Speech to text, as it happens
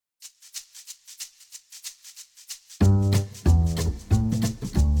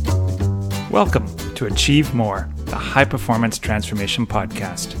Welcome to Achieve More, the High Performance Transformation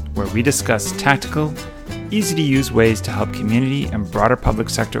Podcast, where we discuss tactical, easy-to-use ways to help community and broader public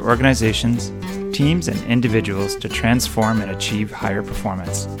sector organizations, teams, and individuals to transform and achieve higher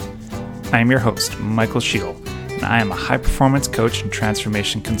performance. I am your host, Michael Scheel, and I am a high-performance coach and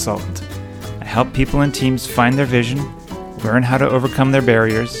transformation consultant. I help people and teams find their vision, learn how to overcome their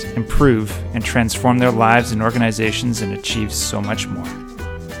barriers, improve, and transform their lives and organizations and achieve so much more.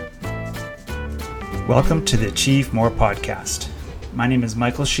 Welcome to the Achieve More podcast. My name is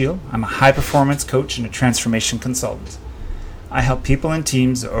Michael Scheel. I'm a high-performance coach and a transformation consultant. I help people and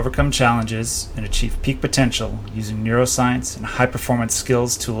teams overcome challenges and achieve peak potential using neuroscience and high-performance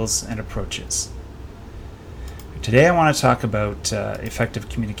skills, tools, and approaches. Today I want to talk about effective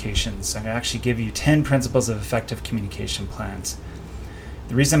communications. I'm going to actually give you 10 principles of effective communication plans.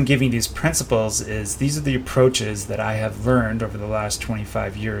 The reason I'm giving these principles is these are the approaches that I have learned over the last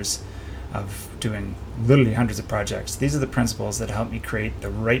 25 years of doing literally hundreds of projects. These are the principles that help me create the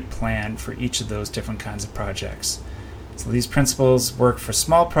right plan for each of those different kinds of projects. So these principles work for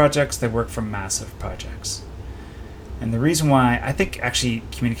small projects, they work for massive projects. And the reason why I think actually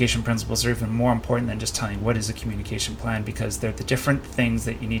communication principles are even more important than just telling you what is a communication plan, because they're the different things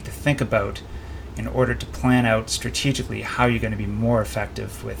that you need to think about in order to plan out strategically how you're going to be more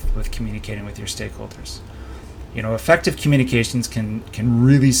effective with communicating with your stakeholders. You know, effective communications can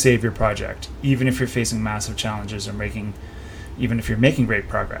really save your project, even if you're facing massive challenges or even if you're making great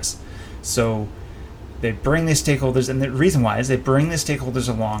progress. So they bring the stakeholders, and the reason why is they bring the stakeholders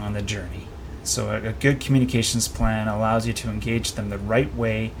along on the journey. So a good communications plan allows you to engage them the right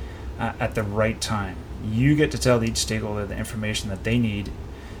way at the right time. You get to tell each stakeholder the information that they need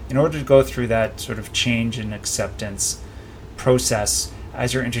in order to go through that sort of change and acceptance process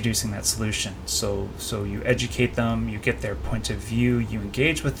as you're introducing that solution. So you educate them, you get their point of view, you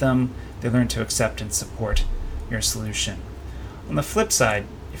engage with them, they learn to accept and support your solution. On the flip side,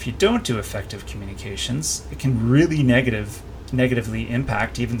 if you don't do effective communications, it can really negatively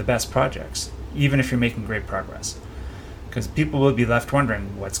impact even the best projects, even if you're making great progress. Because people will be left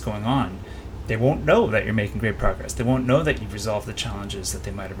wondering what's going on. They won't know that you're making great progress. They won't know that you've resolved the challenges that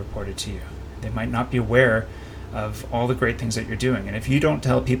they might have reported to you. They might not be aware of all the great things that you're doing. And if you don't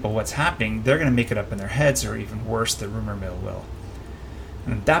tell people what's happening, they're going to make it up in their heads, or even worse, the rumor mill will.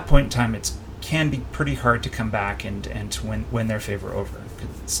 And at that point in time, it can be pretty hard to come back and to win their favor over.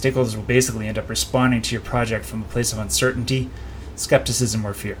 Stakeholders will basically end up responding to your project from a place of uncertainty, skepticism,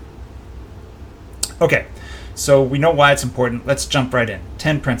 or fear. Okay, so we know why it's important. Let's jump right in.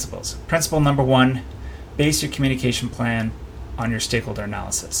 10 principles. Principle number 1, base your communication plan on your stakeholder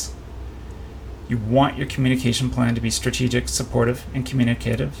analysis. You want your communication plan to be strategic, supportive, and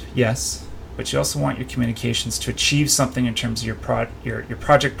communicative, yes, but you also want your communications to achieve something in terms of your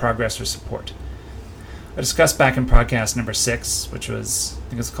project progress or support. I discussed back in podcast number 6, which was, I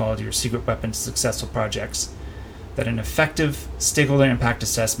think it's called Your Secret Weapon to Successful Projects, that an effective stakeholder impact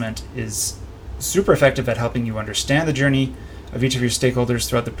assessment is super effective at helping you understand the journey of each of your stakeholders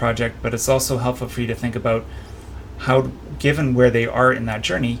throughout the project, but it's also helpful for you to think about how, given where they are in that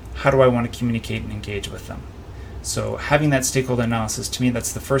journey, how do I want to communicate and engage with them? So having that stakeholder analysis, to me,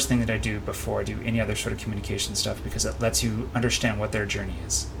 that's the first thing that I do before I do any other sort of communication stuff, because it lets you understand what their journey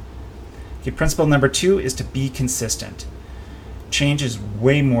is. Okay, principle number 2 is to be consistent. Change is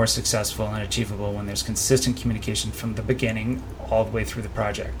way more successful and achievable when there's consistent communication from the beginning all the way through the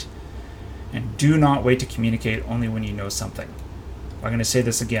project. And do not wait to communicate only when you know something. I'm going to say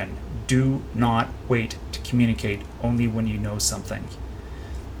this again. Do not wait to communicate only when you know something.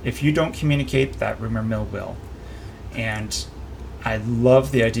 If you don't communicate, that rumor mill will. And I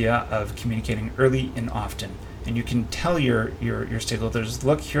love the idea of communicating early and often. And you can tell your stakeholders,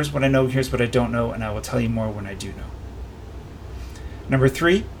 look, here's what I know, here's what I don't know, and I will tell you more when I do know. Number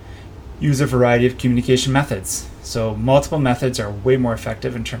 3, use a variety of communication methods. So multiple methods are way more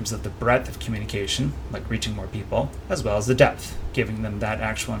effective in terms of the breadth of communication, like reaching more people, as well as the depth, giving them that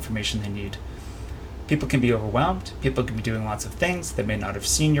actual information they need. People can be overwhelmed. People can be doing lots of things. They may not have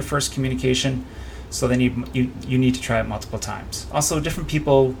seen your first communication, so you need to try it multiple times. Also, different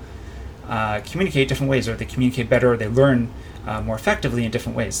people communicate different ways, or they communicate better, or they learn more effectively in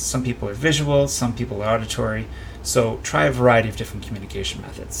different ways. Some people are visual, some people are auditory, so try a variety of different communication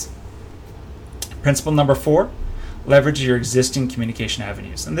methods. Principle number 4, leverage your existing communication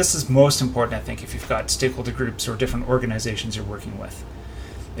avenues. And this is most important, I think, if you've got stakeholder groups or different organizations you're working with.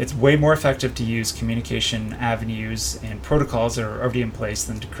 It's way more effective to use communication avenues and protocols that are already in place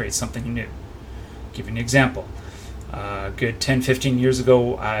than to create something new. I'll give you an example. A good 10, 15 years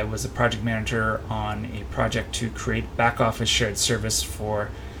ago, I was a project manager on a project to create back office shared service for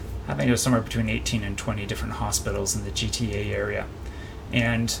I think it was somewhere between 18 and 20 different hospitals in the GTA area.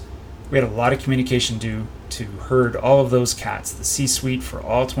 And we had a lot of communication due to herd all of those cats, the C-suite for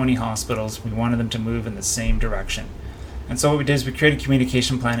all 20 hospitals. We wanted them to move in the same direction. And so what we did is we created a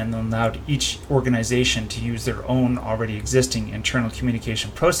communication plan and allowed each organization to use their own already existing internal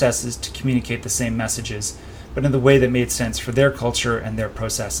communication processes to communicate the same messages, but in the way that made sense for their culture and their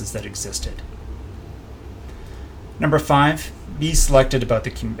processes that existed. Number 5, be selective about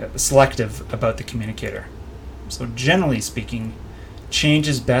the communicator. So generally speaking, change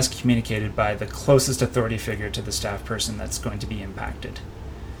is best communicated by the closest authority figure to the staff person that's going to be impacted.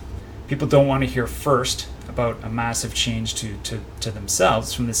 People don't want to hear first about a massive change to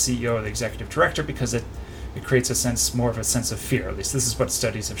themselves from the CEO or the executive director because it creates more of a sense of fear. At least this is what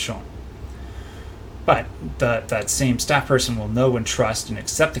studies have shown. But that same staff person will know and trust and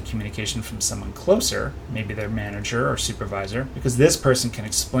accept the communication from someone closer, maybe their manager or supervisor, because this person can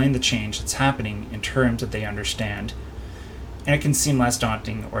explain the change that's happening in terms that they understand, and it can seem less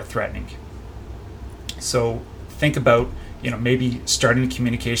daunting or threatening. So think about, maybe starting the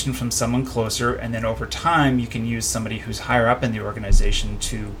communication from someone closer, and then over time you can use somebody who's higher up in the organization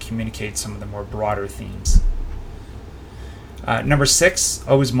to communicate some of the more broader themes. Number 6,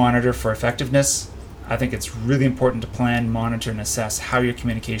 always monitor for effectiveness. I think it's really important to plan, monitor, and assess how your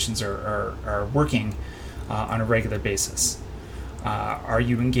communications are working on a regular basis. Are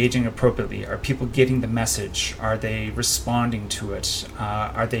you engaging appropriately? Are people getting the message? Are they responding to it?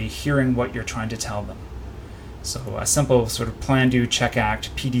 Are they hearing what you're trying to tell them? So a simple sort of plan, do, check,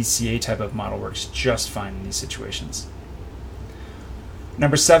 act, PDCA type of model works just fine in these situations.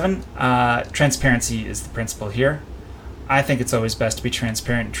 Number 7, transparency is the principle here. I think it's always best to be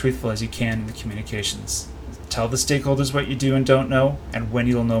transparent and truthful as you can in the communications. Tell the stakeholders what you do and don't know, and when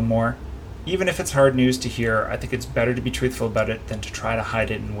you'll know more. Even if it's hard news to hear, I think it's better to be truthful about it than to try to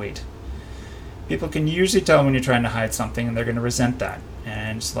hide it and wait. People can usually tell when you're trying to hide something, and they're going to resent that.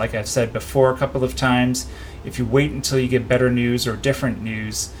 And like I've said before a couple of times, if you wait until you get better news or different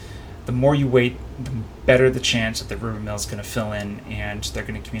news, the more you wait, the better the chance that the rumor mill is going to fill in, and they're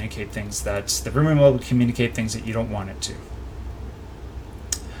going to communicate things the rumor mill will communicate things that you don't want it to.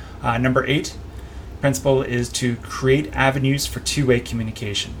 Number 8, principle is to create avenues for two-way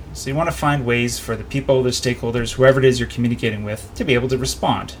communication. So you want to find ways for the people, the stakeholders, whoever it is you're communicating with, to be able to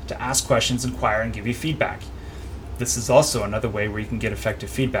respond, to ask questions, inquire, and give you feedback. This is also another way where you can get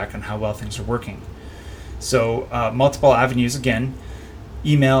effective feedback on how well things are working. So multiple avenues, again,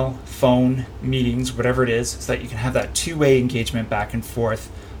 email, phone, meetings, whatever it is, so that you can have that two-way engagement back and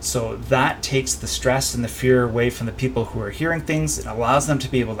forth. So that takes the stress and the fear away from the people who are hearing things. It allows them to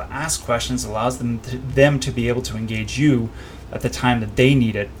be able to ask questions, allows them to be able to engage you at the time that they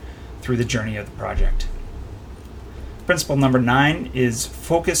need it through the journey of the project. Principle number 9 is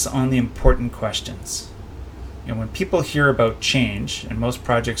focus on the important questions. When people hear about change, and most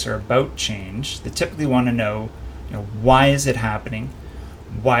projects are about change, they typically want to know, why is it happening?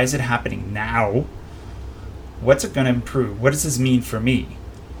 Why is it happening now? What's it going to improve? What does this mean for me?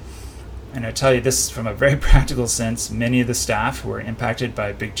 And I tell you this from a very practical sense. Many of the staff who are impacted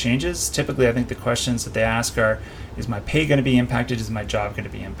by big changes, typically I think the questions that they ask are, is my pay going to be impacted? Is my job going to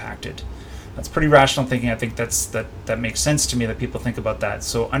be impacted? That's pretty rational thinking. I think that makes sense to me that people think about that.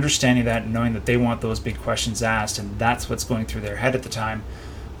 So understanding that and knowing that they want those big questions asked, and that's what's going through their head at the time,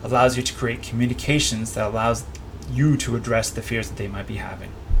 allows you to create communications that allows you to address the fears that they might be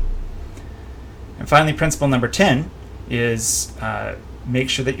having. And finally, principle number 10 is make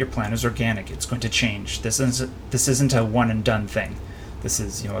sure that your plan is organic. It's going to change. This isn't a one and done thing. This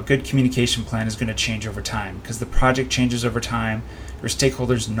is, a good communication plan is going to change over time because the project changes over time. Your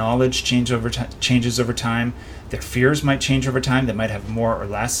stakeholders' knowledge changes over time. Their fears might change over time. They might have more or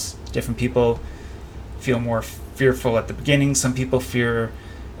less. Different people feel more fearful at the beginning. Some people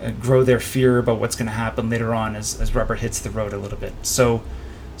grow their fear about what's going to happen later on as rubber hits the road a little bit. So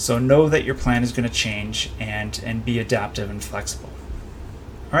know that your plan is going to change and be adaptive and flexible.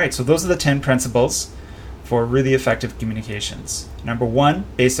 All right, so those are the 10 principles for really effective communications. Number 1,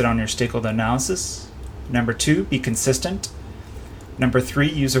 base it on your stakeholder analysis. Number 2, be consistent. Number 3,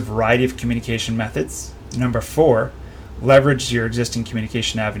 use a variety of communication methods. Number 4, leverage your existing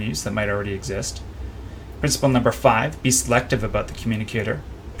communication avenues that might already exist. Principle number 5, be selective about the communicator.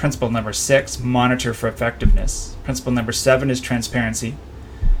 Principle number 6, monitor for effectiveness. Principle number 7 is transparency.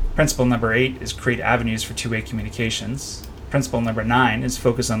 Principle number 8 is create avenues for two-way communications. Principle number 9 is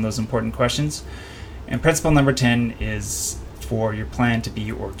focus on those important questions. And principle number 10 is for your plan to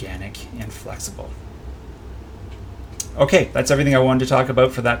be organic and flexible. Okay, that's everything I wanted to talk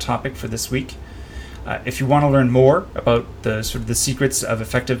about for that topic for this week. If you want to learn more about the secrets of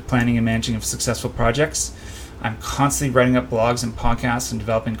effective planning and managing of successful projects, I'm constantly writing up blogs and podcasts and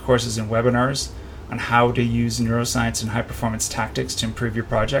developing courses and webinars on how to use neuroscience and high-performance tactics to improve your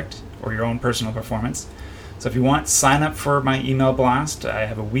project or your own personal performance. So if you want, sign up for my email blast. I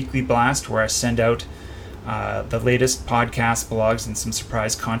have a weekly blast where I send out the latest podcasts, blogs, and some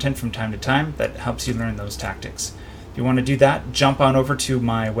surprise content from time to time that helps you learn those tactics. If you want to do that, jump on over to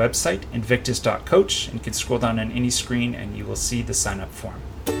my website, invictus.coach, and you can scroll down on any screen and you will see the sign-up form.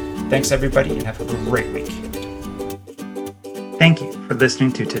 Thanks, everybody, and have a great week. Thank you for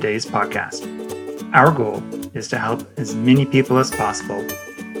listening to today's podcast. Our goal is to help as many people as possible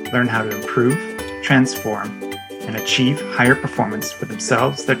learn how to improve, transform, and achieve higher performance for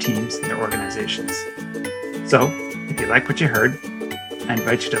themselves, their teams, and their organizations. So, if you like what you heard, I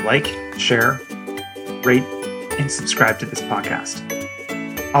invite you to like, share, rate, and subscribe to this podcast.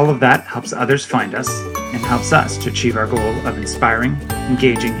 All of that helps others find us and helps us to achieve our goal of inspiring,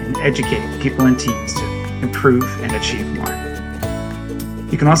 engaging, and educating people and teams to improve and achieve more.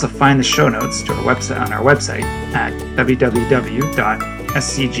 You can also find the show notes to our website on our website at www.scg.team.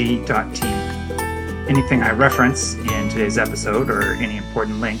 Anything I reference in today's episode or any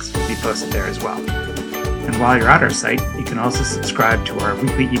important links will be posted there as well. And while you're at our site, you can also subscribe to our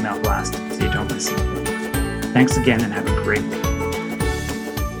weekly email blast so you don't miss anything. Thanks again and have a great week.